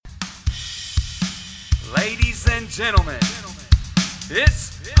Ladies and gentlemen,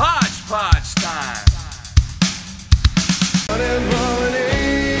 it's Hodgepodge time. Running from an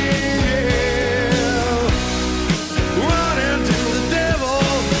angel, running to the devil,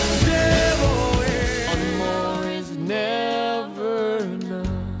 yeah. One more is never enough.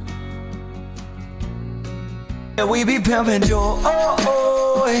 Yeah, we be pimping joy,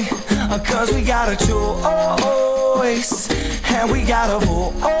 cause we got a choice, and we got a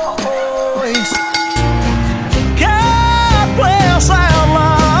voice. God bless our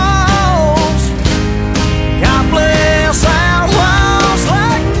laws. God bless our laws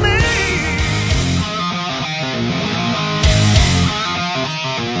like me.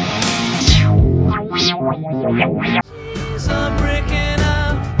 I'm breaking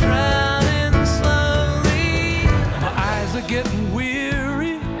up, drowning slowly. My eyes are getting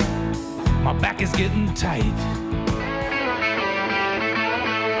weary. My back is getting tight.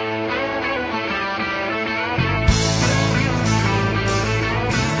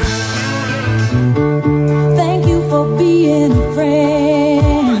 Thank you for being a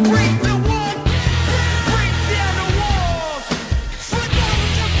friend. Break the wall, break down the walls. Flip over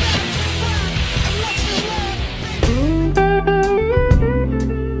your back and watch the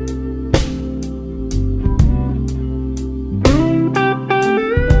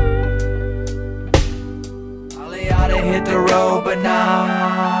wall. Ollie oughta hit the road, but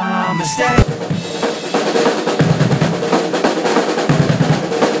nah, I'm mistake.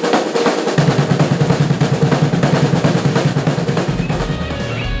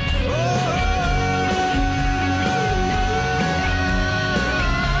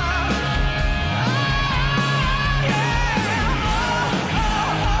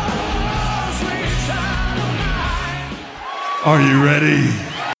 Are you ready?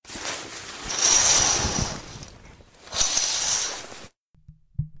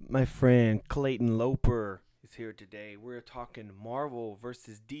 My friend Clayton Loper is here today. We're talking Marvel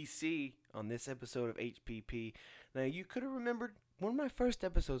versus DC on this episode of HPP. Now, you could have remembered one of my first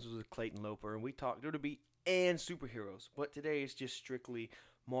episodes was with Clayton Loper, and we talked WWE and superheroes. But today it's just strictly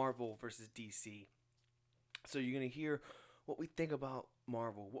Marvel versus DC. So you're going to hear what we think about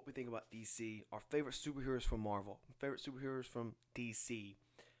Marvel, what we think about DC, our favorite superheroes from Marvel, favorite superheroes from DC,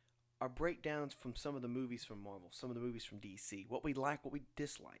 our breakdowns from some of the movies from Marvel, some of the movies from DC, what we like, what we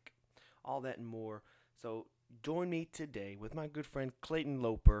dislike, all that and more. So join me today with my good friend Clayton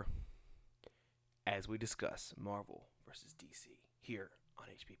Loper as we discuss Marvel versus DC here on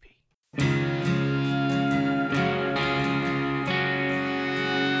HPP.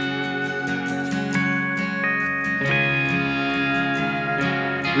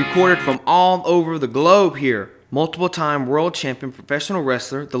 Recorded from all over the globe here. Multiple-time world champion professional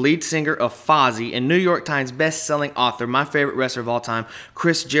wrestler, the lead singer of Fozzy, and New York Times best-selling author, my favorite wrestler of all time,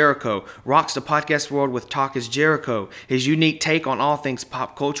 Chris Jericho, rocks the podcast world with Talk is Jericho, his unique take on all things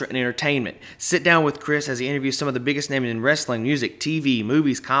pop culture and entertainment. Sit down with Chris as he interviews some of the biggest names in wrestling, music, TV,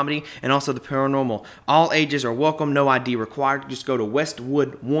 movies, comedy, and also the paranormal. All ages are welcome, no ID required. Just go to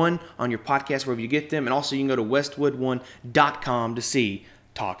Westwood One on your podcast wherever you get them, and also you can go to westwood1.com to see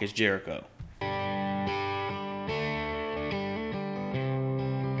Talk is Jericho.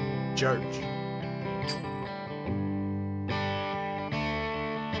 Church.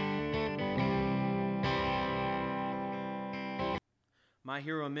 My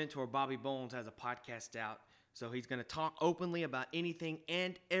hero and mentor, Bobby Bones, has a podcast out, so he's going to talk openly about anything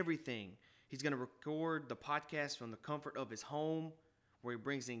and everything. He's going to record the podcast from the comfort of his home, where he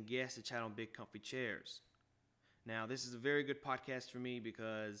brings in guests to chat on big, comfy chairs. Now, this is a very good podcast for me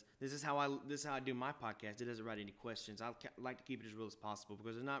because this is how I do my podcast. It doesn't write any questions. I like to keep it as real as possible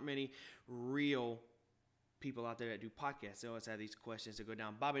because there's not many real people out there that do podcasts. They always have these questions that go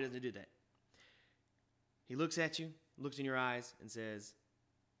down. Bobby doesn't do that. He looks at you, looks in your eyes, and says,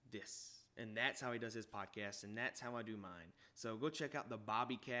 this. And that's how he does his podcast, and that's how I do mine. So go check out the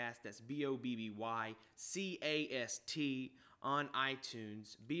Bobbycast. That's BOBBYCAST on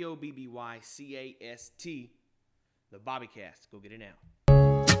iTunes. BOBBYCAST. The Bobbycast. Go get it now.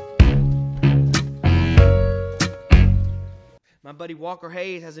 My buddy Walker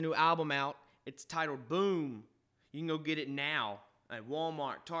Hayes has a new album out. It's titled Boom. You can go get it now at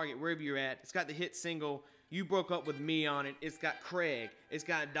Walmart, Target, wherever you're at. It's got the hit single You Broke Up With Me on it. It's got Craig. It's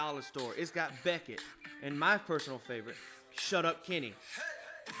got Dollar Store. It's got Beckett. And my personal favorite, Shut Up Kenny.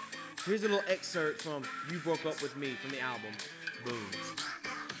 Here's a little excerpt from You Broke Up With Me from the album Boom.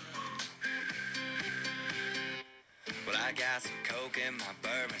 Well, I got some coke in my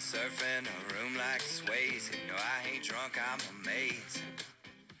bourbon, surfing a room like Swayze. No, I ain't drunk, I'm amazed.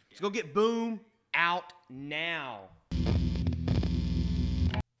 So go get Boom out now.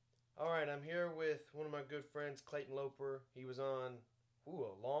 All right, I'm here with one of my good friends, Clayton Loper. He was on, a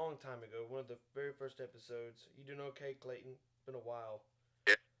long time ago, one of the very first episodes. You doing okay, Clayton? Been a while.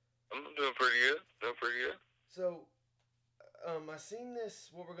 Yeah, I'm doing pretty good. Doing pretty good. So, I seen this.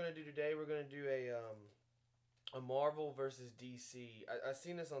 What we're gonna do today? We're gonna do a Marvel versus DC. I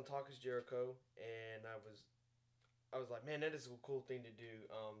seen this on Talk is Jericho, and I was like, man, that is a cool thing to do.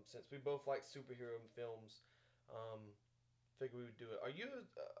 Since we both like superhero films, figured we would do it. Are you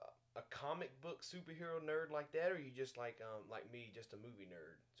a comic book superhero nerd like that, or are you just like me, just a movie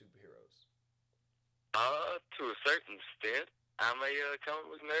nerd, superheroes? To a certain extent, I'm a comic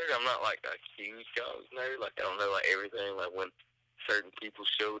book nerd. I'm not like a huge comic book nerd. Like I don't know like everything. Like when certain people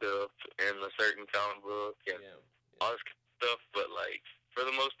showed up in a certain comic book and all this kind of stuff. But like for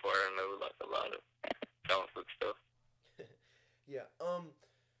the most part, I know like a lot of comic book stuff. Yeah.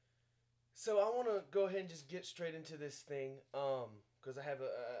 So I want to go ahead and just get straight into this thing. Because I have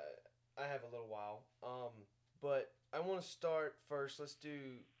a little while. But I want to start first. Let's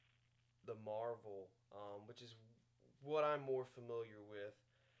do the Marvel, which is what I'm more familiar with.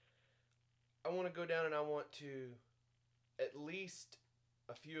 I want to go down and I want to at least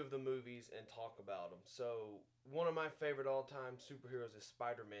a few of the movies and talk about them. So one of my favorite all-time superheroes is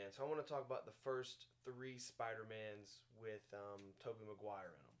Spider-Man. So I want to talk about the first 3 Spider-Mans with Tobey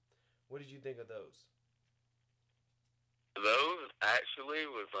Maguire in them. What did you think of those? Those actually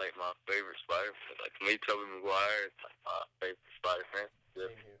was like my favorite Spider-Man. Like to me, Tobey Maguire is like my favorite Spider-Man.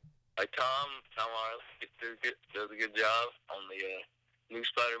 Same here. Like Tom Holland does a good job on the new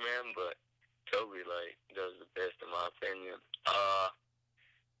Spider-Man, but Tobey like does the best in my opinion.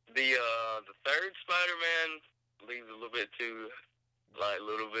 The third Spider-Man leaves a little bit too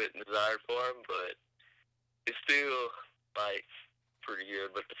desired for him, but it's still like pretty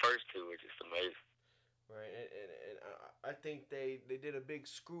good. But the first 2 are just amazing. Right, and I think they did a big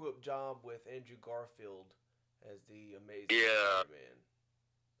screw up job with Andrew Garfield as the Amazing Spider-Man.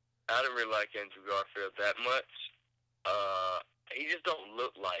 I didn't really like Andrew Garfield that much. He just don't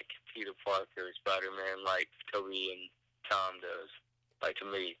look like Peter Parker Spider-Man like Tobey and Tom does. Like to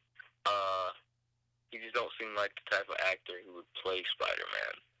me, he just don't seem like the type of actor who would play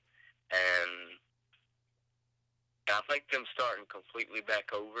Spider-Man. And I think them starting completely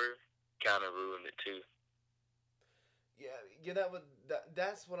back over kind of ruined it too. Yeah,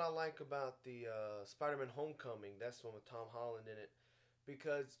 that's what I like about the Spider-Man Homecoming. That's the one with Tom Holland in it.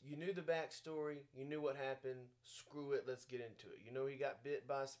 Because you knew the backstory, you knew what happened, screw it, let's get into it. You know he got bit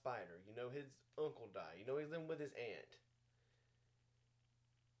by a spider. You know his uncle died. You know he's living with his aunt.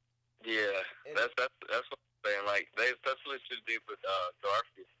 Yeah, And that's what I'm saying. Like, that's what they should do with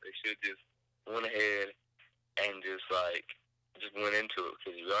Garfield. They should just went ahead and just went into it.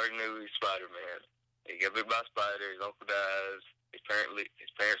 Because you already knew he's Spider-Man. He got bit by a spider, his uncle dies, his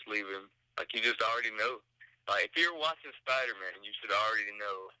parents leave him. Like, you just already know. Like, if you're watching Spider-Man, you should already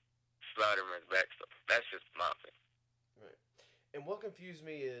know Spider-Man's backstory. That's just my opinion. Right. And what confused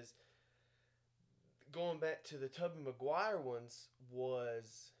me is, going back to the Tobey Maguire ones,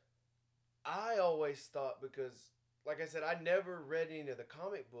 was I always thought, because, like I said, I never read any of the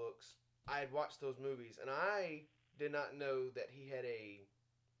comic books. I had watched those movies, and I did not know that he had a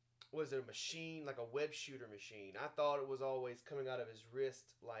machine, like a web shooter machine. I thought it was always coming out of his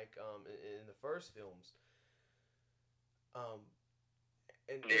wrist, like in the first films.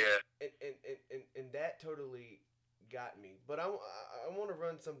 And that totally got me. But I want to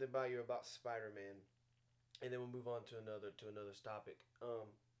run something by you about Spider-Man, and then we'll move on to another topic.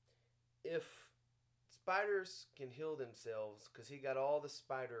 If spiders can heal themselves, because he got all the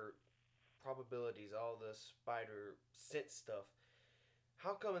spider probabilities, all the spider sense stuff,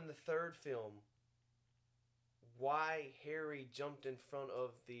 how come in the third film, why Harry jumped in front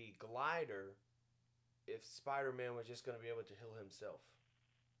of the glider if Spider-Man was just going to be able to heal himself?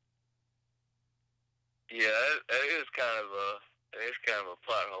 Yeah, that is kind of a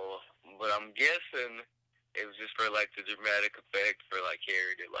plot hole. But I'm guessing it was just for like the dramatic effect for like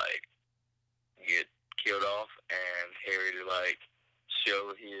Harry to like get killed off and Harry to like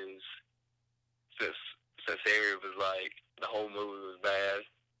show his since Harry was like the whole movie was bad.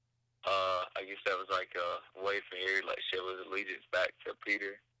 I guess that was like a way for Harry to like show his allegiance back to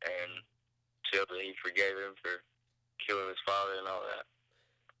Peter and show that he forgave him for killing his father and all that.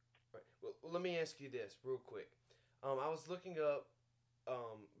 Right. Well, let me ask you this real quick. I was looking up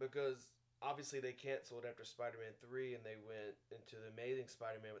because obviously they canceled after Spider-Man 3 and they went into the Amazing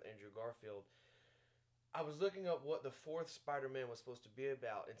Spider-Man with Andrew Garfield. I was looking up what the 4th Spider-Man was supposed to be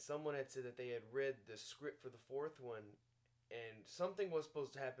about, and someone had said that they had read the script for the 4th one, and something was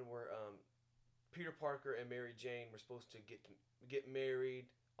supposed to happen where Peter Parker and Mary Jane were supposed to get married,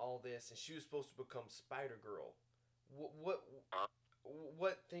 all all this, and she was supposed to become Spider-Girl.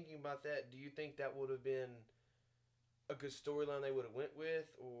 What thinking about that? Do you think that would have been a good storyline they would have went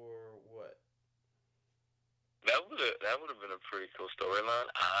with, or what? That would have been a pretty cool storyline.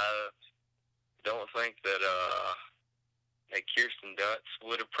 I don't think that Kirsten Dunst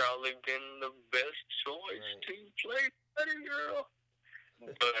would have probably been the best choice to play Spider-Girl.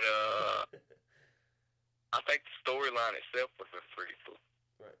 But I think the storyline itself would have been pretty cool.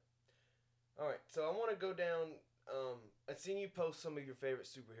 Right. All right. So I want to go down. I've seen you post some of your favorite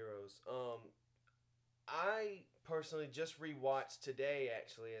superheroes. I personally just rewatched today,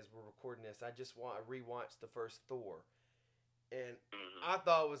 actually, as we're recording this. I rewatched the first Thor, and I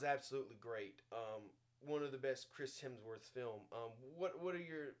thought it was absolutely great. One of the best Chris Hemsworth film. What are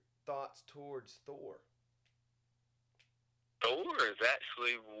your thoughts towards Thor? Thor is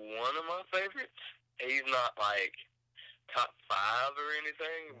actually one of my favorites. He's not like top 5 or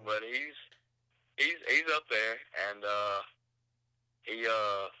anything, but he's up there, and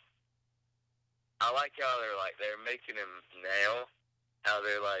I like how they're making him now, how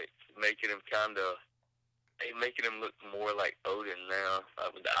they're like making him making him look more like Odin now,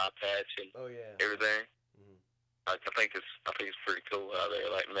 with the eye patch and everything. I think it's pretty cool how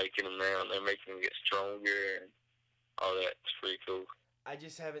they're like making him now, and they're making him get stronger and all that. It's pretty cool. I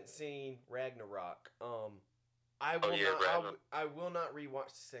just haven't seen Ragnarok. I will not rewatch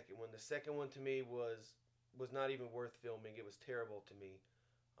the second one. The second one to me was not even worth filming. It was terrible to me.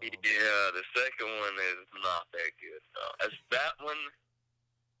 Yeah, the second one is not that good. That one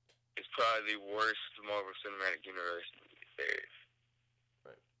is probably the worst Marvel Cinematic Universe series.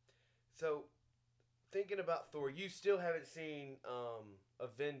 Right. So, thinking about Thor, you still haven't seen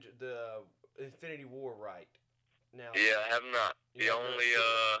the Infinity War, right? Now. Yeah, I have not. The only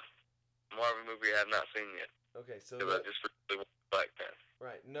Marvel movie I have not seen yet. Okay, so I just really want Black Panther.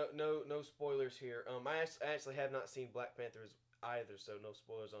 Right. No spoilers here. I actually have not seen Black Panthers either, so no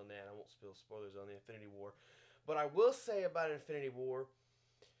spoilers on that. I won't spill spoilers on the Infinity War. But I will say about Infinity War,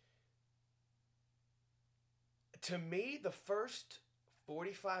 to me, the first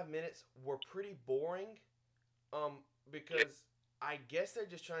 45 minutes were pretty boring, because I guess they're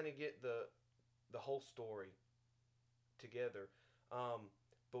just trying to get the whole story together.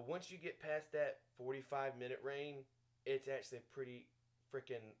 But once you get past that 45-minute reign, it's actually a pretty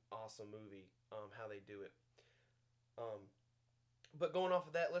freaking awesome movie, how they do it. But going off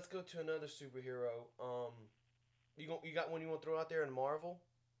of that, let's go to another superhero. You got one you want to throw out there in Marvel?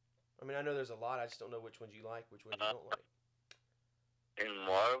 I mean, I know there's a lot. I just don't know which ones you like, which ones you don't like. In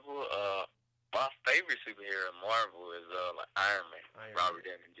Marvel, my favorite superhero in Marvel is like Iron Man. Robert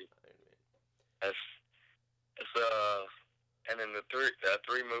Downey Jr. Iron Man. And then the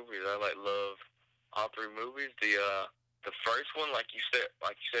three movies, I love all 3 movies. The first one, like you said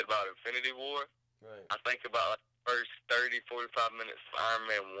about Infinity War. Right. I think about first 30, 45 minutes of Iron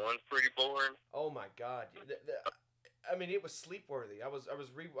Man 1's pretty boring. Oh my God! I mean, it was sleepworthy. I was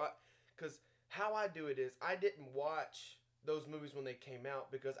because how I do it is I didn't watch those movies when they came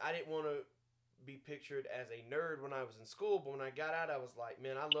out because I didn't want to be pictured as a nerd when I was in school. But when I got out, I was like,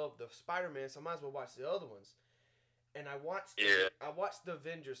 man, I love the Spider-Man, so I might as well watch the other ones. And I watched the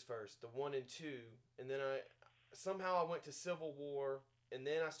Avengers first, the 1 and 2, and then I went to Civil War, and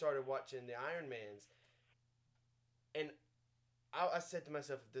then I started watching the Iron Mans. And I said to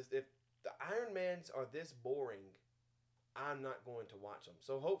myself, if the Iron Mans are this boring, I'm not going to watch them.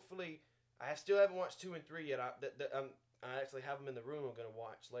 So hopefully, I still haven't watched 2 and 3 yet. I actually have them in the room. I'm going to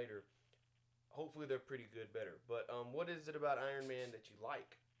watch later. Hopefully, they're pretty good, better. But what is it about Iron Man that you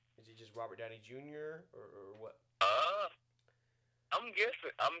like? Is it just Robert Downey Jr. or what? I'm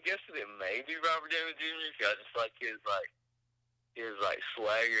guessing it may be Robert Downey Jr. because I just like his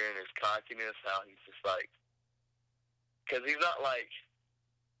swagger and his cockiness. How he's just because he's not like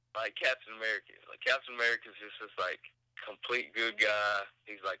Captain America. Like Captain America's just this complete good guy.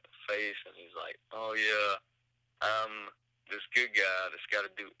 He's like the face, and he's like, oh yeah, I'm this good guy that's got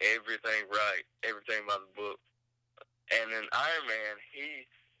to do everything right, everything by the book. And then Iron Man, he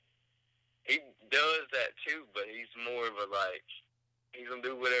does that too, but he's more of he's gonna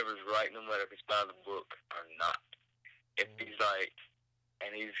do whatever's right, no matter if it's by the book or not. If he's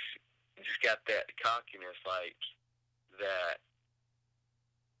and he's just got that cockiness, that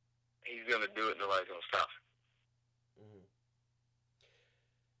he's gonna do it, nobody's gonna stop him.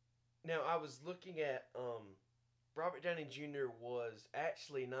 Now, I was looking at Robert Downey Jr. was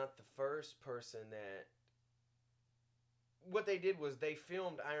actually not the first person that. What they did was they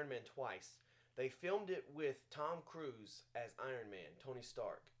filmed Iron Man twice. They filmed it with Tom Cruise as Iron Man, Tony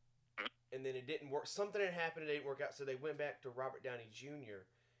Stark. And then it didn't work. Something had happened and it didn't work out, so they went back to Robert Downey Jr.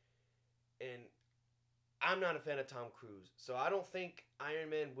 and I'm not a fan of Tom Cruise, so I don't think Iron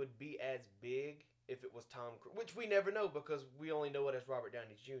Man would be as big if it was Tom Cruise, which we never know because we only know it as Robert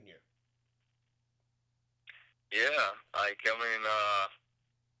Downey Jr. Yeah, like, I mean,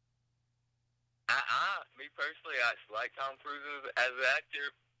 me personally, I like Tom Cruise as an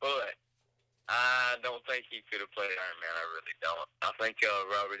actor, but I don't think he could have played Iron Man. I really don't. I think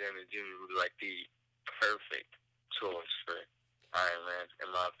Robert Downey Jr. would be like the perfect choice for Iron Man, in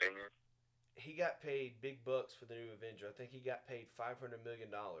my opinion. He got paid big bucks for the new Avenger. I think he got paid $500 million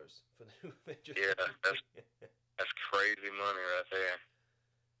for the new Avenger. Yeah, that's crazy money right there.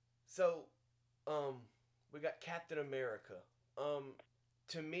 So, we got Captain America.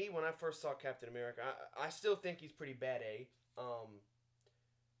 To me, when I first saw Captain America, I still think he's pretty bad A.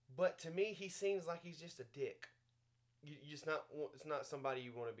 But to me, he seems like he's just a dick. It's not somebody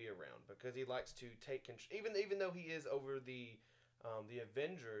you want to be around because he likes to take control. Even though he is over the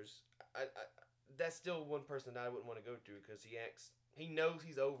Avengers, that's still one person that I wouldn't want to go to because he knows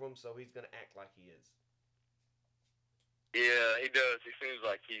he's over them, so he's gonna act like he is. Yeah, he does. He seems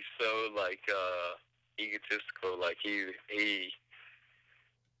like he's so egotistical. Like he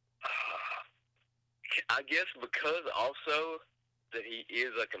I guess because also that he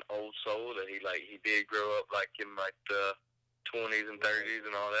is like an old soul, that he did grow up like in like the 20s and 30s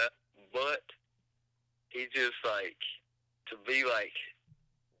and all that, but he just like to be like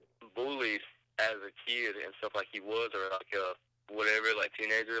bullied as a kid and stuff like he was, or like whatever, like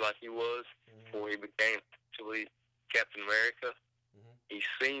teenager like he was before he became actually Captain America. He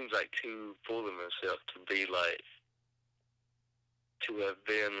seems like too full of himself to be like to have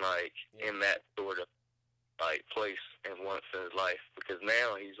been like in that sort of like place and once in his life, because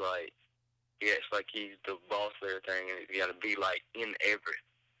now he's like he acts like he's the boss of everything and he's got to be like in everything.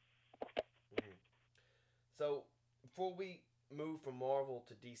 So before we move from Marvel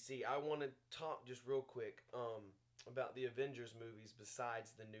to DC, I want to talk just real quick about the Avengers movies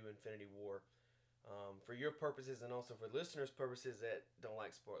besides the new Infinity War, for your purposes and also for listeners' purposes that don't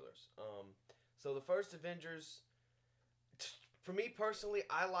like spoilers. So the first Avengers, for me personally,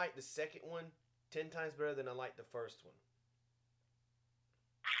 I like the second one 10 times better than I like the first one.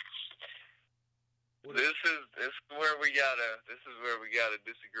 This is where we gotta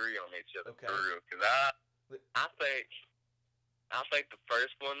disagree on each other, okay. For real. Because I think the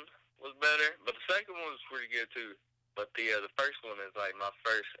first one was better, but the second one was pretty good too. But the first one is like my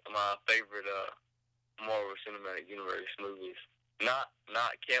favorite Marvel Cinematic Universe movies. Not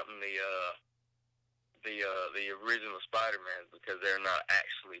counting the original Spider-Man, because they're not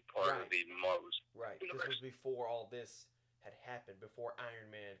actually part of the Marvel Universe. This was before all this had happened, before Iron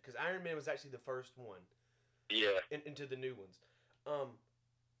Man, because Iron Man was actually the first one. Yeah. Into the new ones.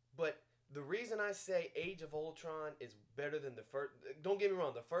 But the reason I say Age of Ultron is better than the first, don't get me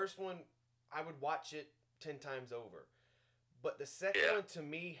wrong, the first one, I would watch it 10 times over. But the second one, to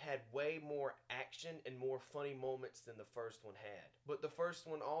me, had way more action and more funny moments than the first one had. But the first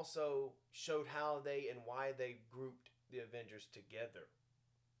one also showed how they and why they grouped the Avengers together.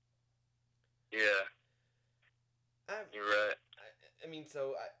 Yeah. You're right. I mean,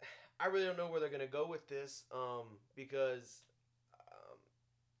 so I really don't know where they're going to go with this, because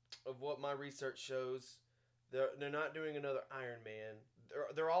of what my research shows. They're not doing another Iron Man.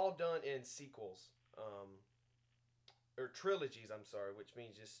 They're all done in sequels. Or trilogies, I'm sorry, which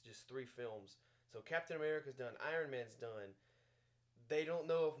means just 3 films. So Captain America's done, Iron Man's done. They don't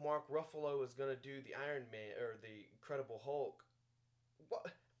know if Mark Ruffalo is going to do the Iron Man or the Incredible Hulk.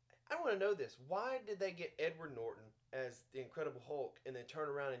 What? I want to know this. Why did they get Edward Norton as the Incredible Hulk and then turn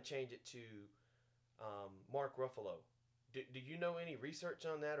around and change it to Mark Ruffalo? Do you know any research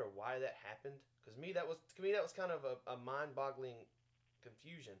on that or why that happened? Because to me that was kind of a mind-boggling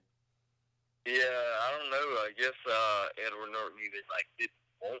confusion. Yeah, I don't know. I guess Edward Norton either didn't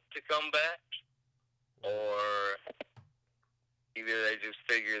want to come back, or either they just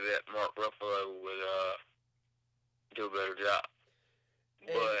figured that Mark Ruffalo would do a better job.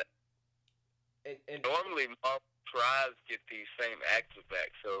 And normally Marvel tries to get these same actors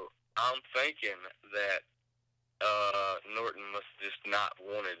back, so I'm thinking that Norton must just not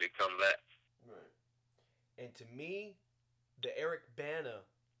wanted to come back. Right. And to me, the Eric Bana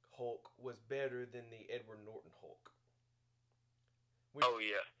Hulk was better than the Edward Norton Hulk.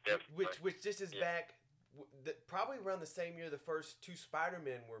 Definitely. Which this is back, probably around the same year the first 2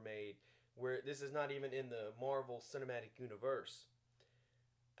 Spider-Men were made, where this is not even in the Marvel Cinematic Universe.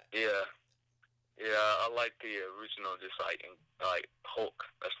 Yeah. Yeah, I like the original, just like Hulk.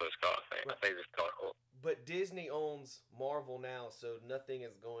 That's what it's called. I think it's called Hulk. But Disney owns Marvel now, so nothing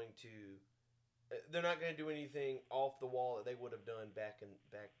is going to. They're not going to do anything off the wall that they would have done back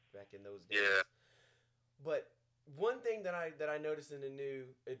in back in those days. Yeah. But one thing that I noticed in the new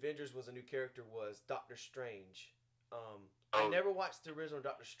Avengers was a new character was Doctor Strange. I never watched the original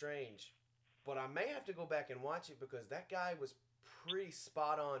Doctor Strange, but I may have to go back and watch it because that guy was pretty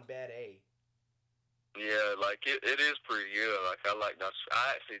spot on bad A. Yeah, like it is pretty good. Like I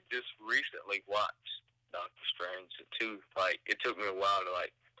actually just recently watched Doctor Strange too. Like it took me a while to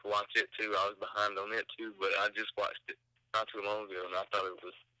watch it too. I was behind on it too, but I just watched it not too long ago, and I thought it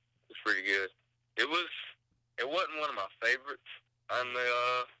was pretty good. It wasn't one of my favorites on the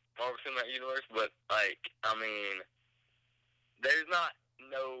Marvel Cinematic Universe, but there's not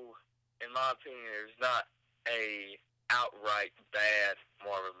in my opinion, there's not a outright bad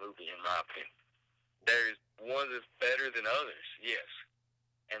Marvel movie in my opinion. There's ones that's better than others, yes,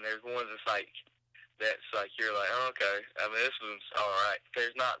 and there's ones that's like you're like, oh, okay. I mean, this one's all right.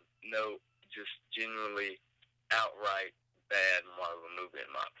 There's not just genuinely outright bad Marvel movie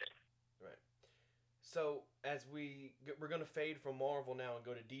in my opinion. Right. So as we're gonna fade from Marvel now and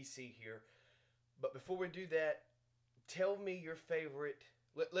go to DC here, but before we do that, tell me your favorite.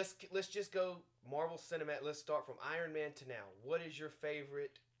 Let's just go Marvel Cinematic. Let's start from Iron Man to now. What is your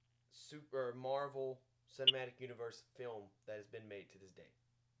favorite Super Marvel Cinematic Universe film that has been made to this day?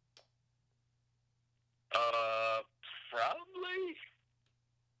 Probably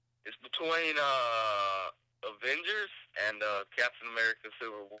it's between Avengers and Captain America: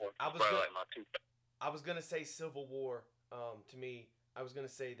 Civil War. Like my two. I was gonna say Civil War. To me, I was gonna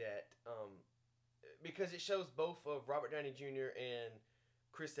say that because it shows both of Robert Downey Jr. and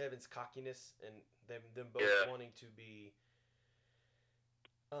Chris Evans' cockiness and them both wanting to be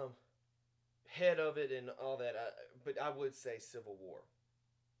head of it and all that. But I would say Civil War.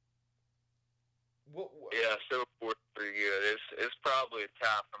 Yeah, Civil War is pretty good. It's probably a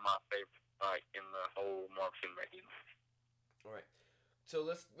tie for my favorite, like in the whole Marvel Cinematic Universe. All right, so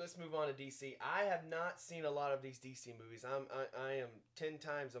let's move on to DC. I have not seen a lot of these DC movies. I am 10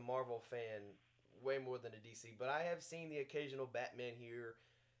 times a Marvel fan, way more than a DC. But I have seen the occasional Batman here.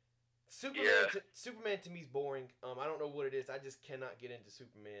 Superman to me is boring. I don't know what it is. I just cannot get into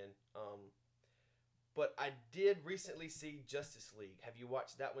Superman. But I did recently see Justice League. Have you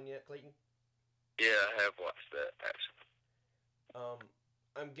watched that one yet, Clayton? Yeah, I have watched that, actually.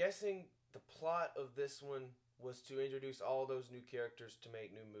 I'm guessing the plot of this one was to introduce all those new characters to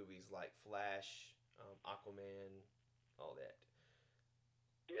make new movies like Flash, Aquaman, all that.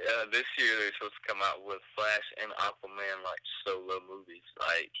 Yeah, this year they're supposed to come out with Flash and Aquaman like solo movies.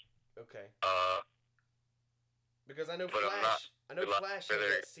 Like, okay. Because I know but Flash. I know Flash has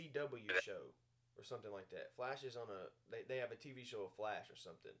there- that CW show or something like that. Flash is on they have a TV show of Flash or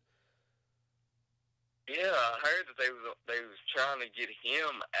something. Yeah, I heard that they was trying to get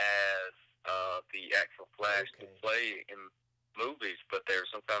him as the actual Flash to play in movies, but there was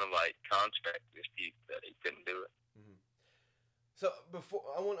some kind of like contract dispute that he couldn't do it. Mm-hmm. So before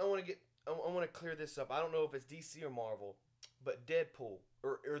I want to clear this up. I don't know if it's DC or Marvel, but Deadpool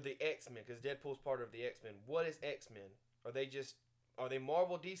or the X-Men, because Deadpool's part of the X-Men. What is X-Men? Are they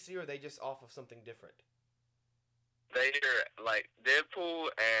Marvel, DC, or are they just off of something different? They're like Deadpool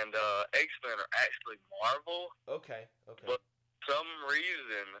and X-Men are actually Marvel. Okay. But for some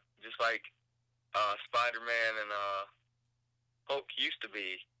reason, just like Spider-Man and Hulk used to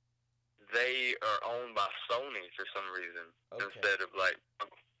be, they are owned by Sony for some reason instead of like.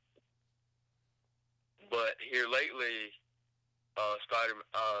 But here lately,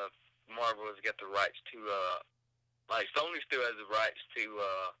 Marvel has got the rights to like Sony still has the rights to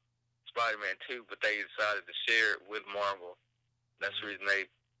Spider-Man 2, but they decided to share it with Marvel. That's the reason they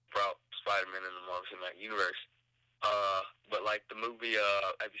brought Spider-Man in the Marvel Cinematic Universe. But like the movie,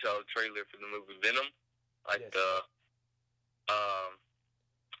 have you saw the trailer for the movie Venom? Like yes.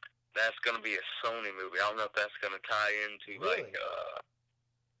 That's gonna be a Sony movie. I don't know if that's gonna tie into really?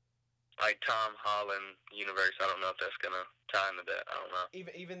 like Tom Holland universe. I don't know if that's gonna tie into that. I don't know.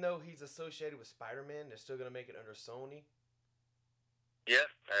 Even though he's associated with Spider-Man, they're still gonna make it under Sony. Yeah,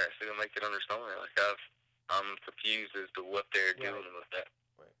 they're actually gonna make it under Sony. Like I'm confused as to what they're doing with that.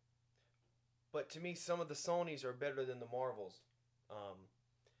 Right. But to me, some of the Sonys are better than the Marvels.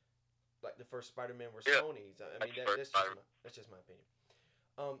 Like the first Spider-Man were Sonys. I mean, that's just my opinion.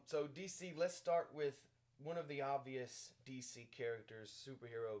 So DC, let's start with one of the obvious DC characters,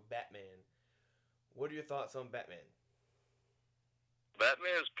 superhero, Batman. What are your thoughts on Batman?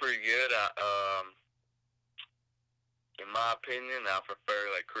 Batman's pretty good. In my opinion, I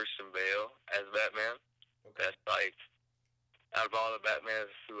prefer like Christian Bale as Batman. Okay. That's like out of all the Batmans,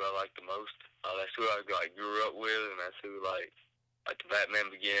 that's who I like the most. That's who I like grew up with, and that's who like the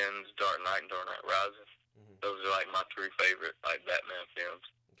Batman Begins, Dark Knight, and Dark Knight Rises. Mm-hmm. Those are like my three favorite like Batman films.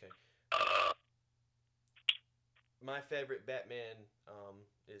 Okay. Uh, My favorite Batman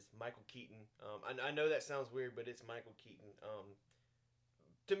is Michael Keaton. I know that sounds weird, but it's Michael Keaton.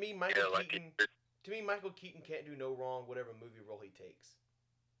 To me, Michael yeah, like Keaton. To me, Michael Keaton can't do no wrong, whatever movie role he takes.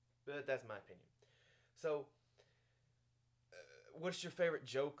 But that's my opinion. So, what's your favorite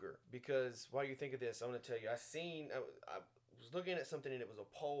Joker? Because while you think of this, I'm going to tell you. I was looking at something and it was a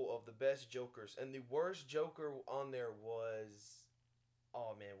poll of the best Jokers, and the worst Joker on there was,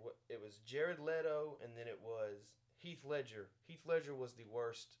 oh man, it was Jared Leto, and then it was Heath Ledger. Heath Ledger was the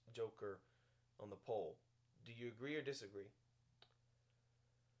worst Joker on the poll. Do you agree or disagree?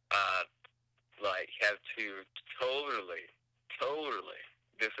 have to totally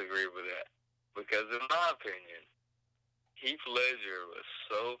disagree with that. Because in my opinion, Heath Ledger was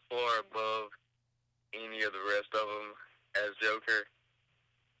so far above any of the rest of them as Joker.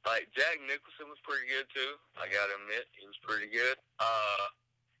 Like, Jack Nicholson was pretty good, too. I gotta admit, he was pretty good.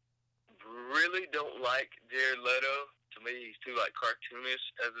 Really don't like Jared Leto. To me, he's too, like, cartoonish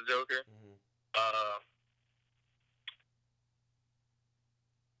as a Joker. Mm-hmm.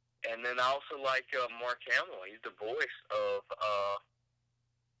 And then I also like Mark Hamill. He's the voice of,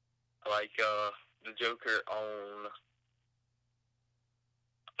 the Joker on,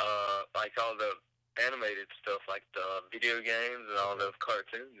 like, all the animated stuff, like the video games and all those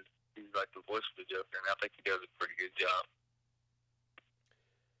cartoons. He's like the voice of the Joker, and I think he does a pretty good job.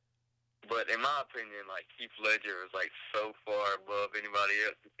 But in my opinion, like, Heath Ledger is like so far above anybody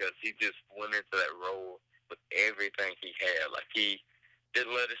else because he just went into that role with everything he had. Like, he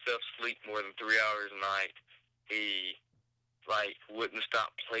didn't let himself sleep more than 3 hours a night. He, like, wouldn't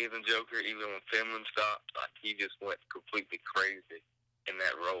stop playing the Joker even when filming stopped. Like, he just went completely crazy in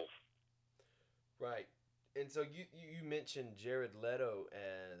that role. Right. And so you mentioned Jared Leto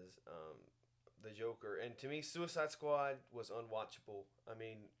as the Joker, and to me, Suicide Squad was unwatchable. I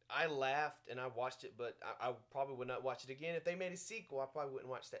mean, I laughed and I watched it, but I probably would not watch it again. If they made a sequel, I probably wouldn't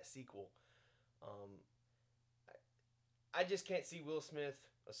watch that sequel. I just can't see Will Smith,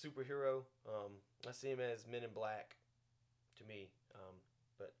 a superhero. I see him as Men in Black, to me.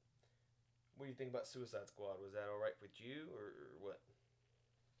 But what do you think about Suicide Squad? Was that all right with you, or what?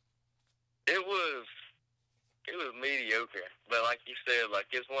 It was mediocre, but like you said, like,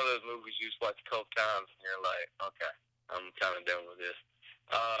 it's one of those movies you just watch a couple times and you're like, okay, I'm kind of done with this.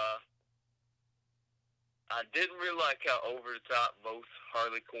 I didn't really like how over the top both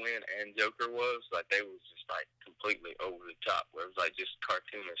Harley Quinn and Joker was. Like, they was just like completely over the top, where it was like just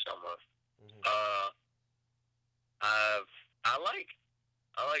cartoonish almost. Mm-hmm. I like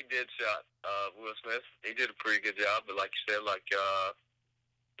Deadshot. Will Smith, he did a pretty good job, but like you said, like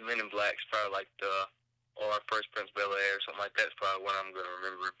Men in Black's probably like or First Prince of Bel-Air or something like that is probably what I'm going to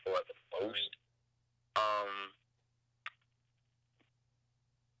remember him for the most.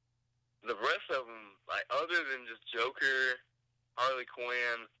 The rest of them, like, other than just Joker, Harley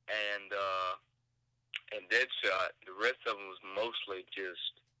Quinn, and Deadshot, the rest of them was mostly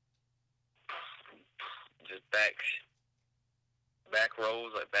just back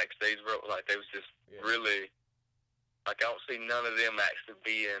roles, like backstage roles. Like, they was just really, like, I don't see none of them actually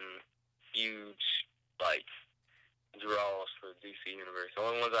being huge, like, draws for the DC universe. The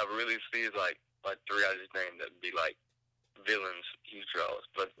only ones I really see is like three I just named that would be like villains, huge draws.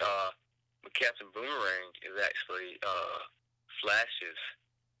 But Captain Boomerang is actually Flash's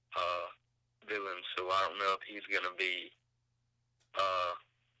villain, so I don't know if he's gonna be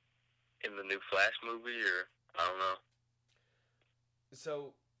in the new Flash movie, or I don't know.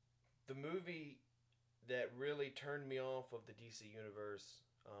 So, the movie that really turned me off of the DC universe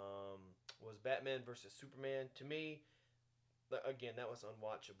was Batman versus Superman. To me, again, that was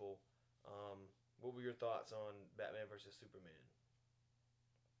unwatchable. What were your thoughts on Batman versus Superman?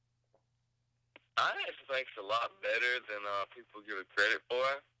 I actually think it's a lot better than people give it credit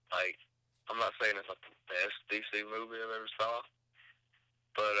for. Like, I'm not saying it's like the best DC movie I've ever saw,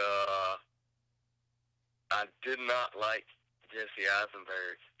 but I did not like Jesse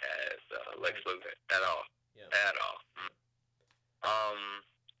Eisenberg as Lex Luthor at all. Yeah. At all.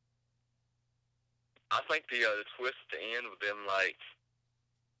 I think the twist at the end with them, like,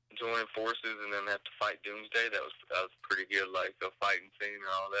 joining forces and then have to fight Doomsday, that was pretty good, like, the fighting scene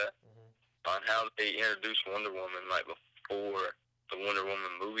and all that. Mm-hmm. On how they introduced Wonder Woman, like, before the Wonder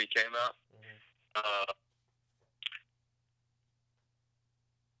Woman movie came out. Mm-hmm.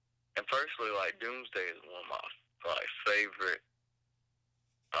 And firstly, like, Doomsday is one of my favorite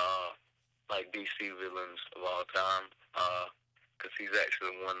like DC villains of all time, because he's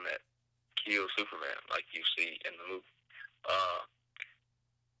actually the one that kills Superman, like you see in the movie.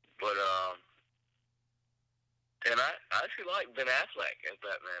 But And I actually like Ben Affleck as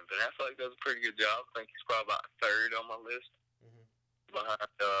Batman. Ben Affleck does a pretty good job. I think he's probably about third on my list, behind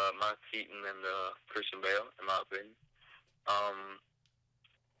Mike Keaton and Christian Bale, in my opinion.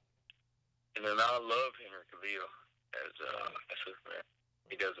 And then I love Henry Cavill as Superman.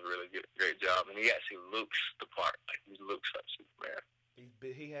 He does a really great job, and he actually looks the part. Like, he looks like Superman. He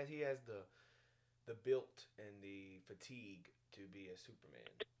has the built and the fatigue to be a Superman.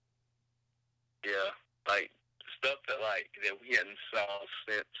 Yeah, like stuff that we hadn't saw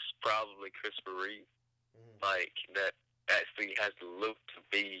since probably Christopher Reeve. Like, that actually has the look to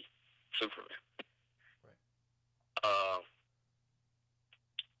be Superman. Right.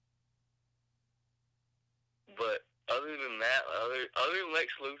 But other than that, other than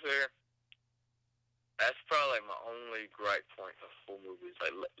Lex Luthor, that's probably my only gripe point of full movies,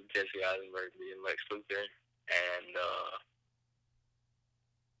 like Jesse Eisenberg being Lex Luthor, and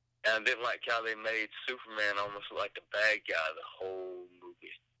I didn't like how they made Superman almost like the bad guy the whole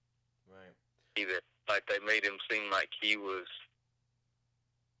movie. Right. Either like they made him seem like he was,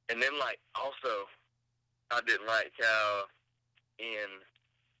 and then like also, I didn't like how in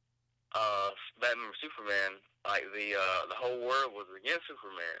Batman vs Superman, like the whole world was against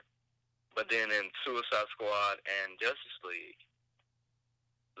Superman, but then in Suicide Squad and Justice League,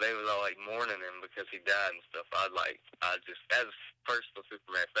 they was all like mourning him because he died and stuff. I just, as a personal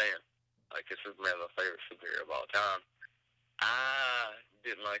Superman fan, like, cause Superman's my favorite superhero of all time, I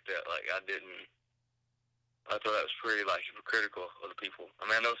didn't like that. Like, I thought that was pretty, like, hypocritical of the people. I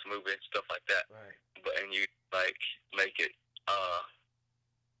mean, I know it's a movie and stuff like that, Right. but, and you, like, make it,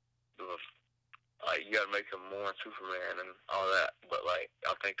 like, you gotta make him mourn Superman and all that, but, like,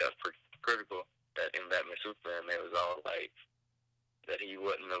 I think that's pretty critical that in Batman Superman, they was all, like, that he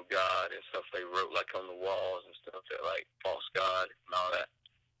wasn't no god and stuff. They wrote, like, on the walls and stuff that, like, false god and all that.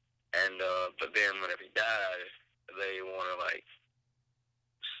 And, but then whenever he died, they want to, like,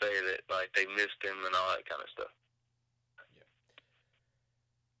 say that, like, they missed him and all that kind of stuff. Yeah.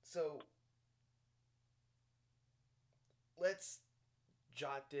 So, let's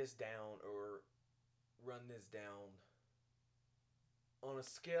jot this down or run this down. On a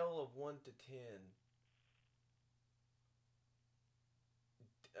scale of 1 to 10,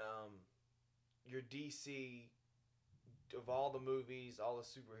 your DC, of all the movies, all the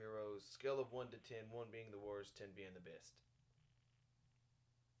superheroes, scale of 1 to 10, 1 being the worst, 10 being the best.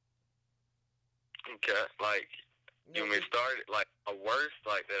 Okay, like, you want me to start it, like, a worst,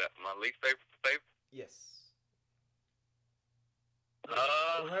 like, that my least favorite? Yes.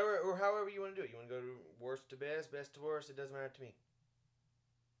 Uh, Or however you want to do it. You want to go to worst to best, best to worst, it doesn't matter to me.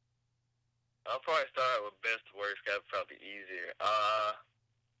 I'll probably start with best to worst, that'd probably be easier.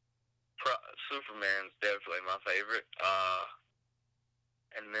 Superman's definitely my favorite.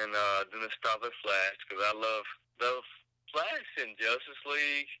 And then it's probably Flash, because I love the Flash in Justice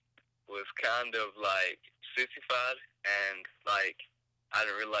League was kind of like sissified, and like I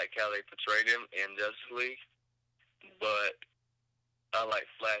didn't really like how they portrayed him in Justice League, but I like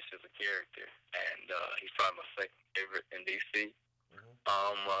Flash as a character, and he's probably my second favorite in DC.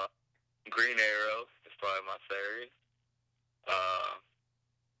 Green Arrow is probably my third.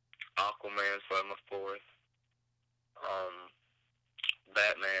 Aquaman is probably my fourth.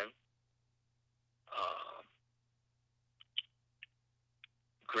 Batman.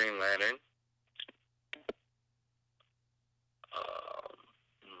 Green Lantern.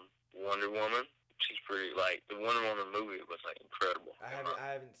 Wonder Woman. She's pretty, like, the Wonder Woman movie was, like, incredible. I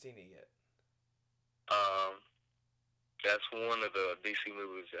haven't seen it yet. That's one of the DC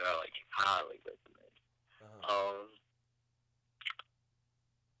movies that I, like, highly recommend.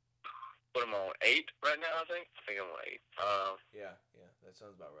 What am I on, 8 right now, I think? I think I'm on 8. Yeah, that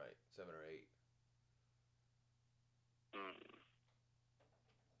sounds about right. 7 or 8.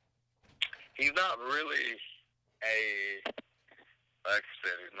 He's not really like I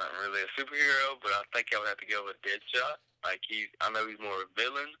said, he's not really a superhero, but I think I would have to go with Deadshot. Like, I know he's more a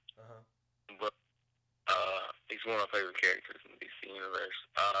villain, but he's one of my favorite characters in the DC universe.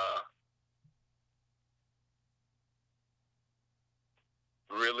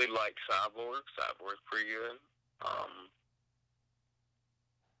 Really like Cyborg. Cyborg's pretty good.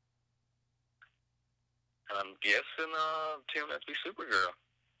 And I'm guessing Tim has to be Supergirl.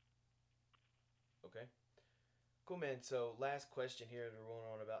 Okay. Cool, man. So, last question here. We're going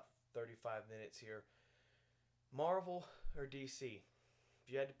on about 35 minutes here. Marvel or DC? If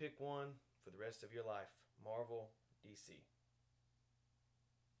you had to pick one for the rest of your life, Marvel, DC.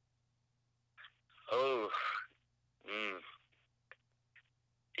 Oh.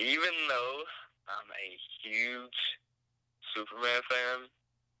 Even though I'm a huge Superman fan,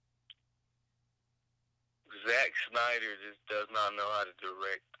 Zack Snyder just does not know how to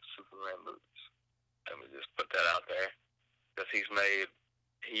direct Superman movies. Let me just put that out there. Because he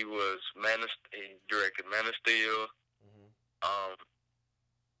directed Man of Steel,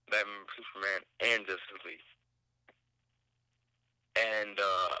 Batman, Superman, and Justice League. And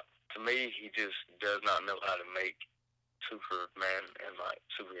to me, he just does not know how to make Superman and like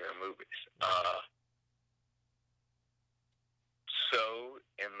superhero movies. So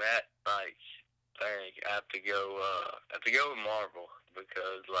in that like thing, I have to go with Marvel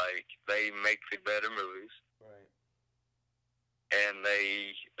because like they make the better movies, Right. and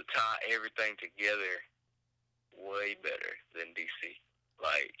they tie everything together way better than DC.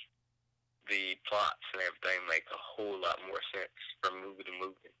 Like the plots and everything make a whole lot more sense from movie to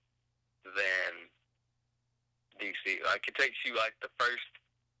movie than DC. Like it takes you like the first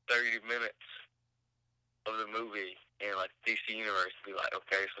 30 minutes of the movie in like DC universe to be like,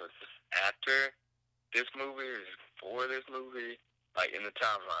 okay, so it's just after this movie or is it before this movie? Like in the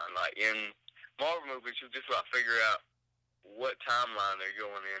timeline. Like in Marvel movies, you just about figure out what timeline they're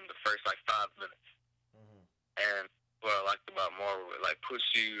going in the first like 5 minutes. And what I liked about Marvel, it like push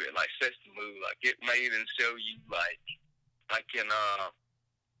you, it like sets the mood, like it made and show you like in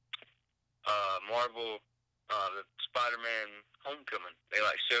Marvel, the Spider-Man Homecoming, they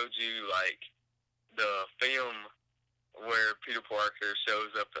like showed you like the film where Peter Parker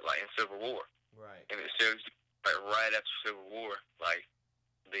shows up at like in Civil War, Right. and it shows you like right after Civil War, like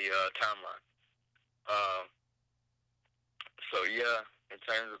the timeline. So yeah, in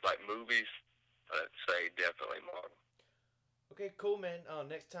terms of like movies, I'd say definitely Marvel. Okay, cool, man.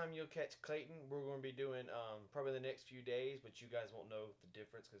 Next time you'll catch Clayton, we're going to be doing probably the next few days, but you guys won't know the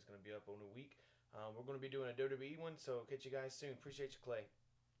difference because it's going to be up on a week. We're going to be doing a WWE one, so catch you guys soon. Appreciate you, Clay.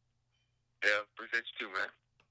 Yeah, appreciate you too, man.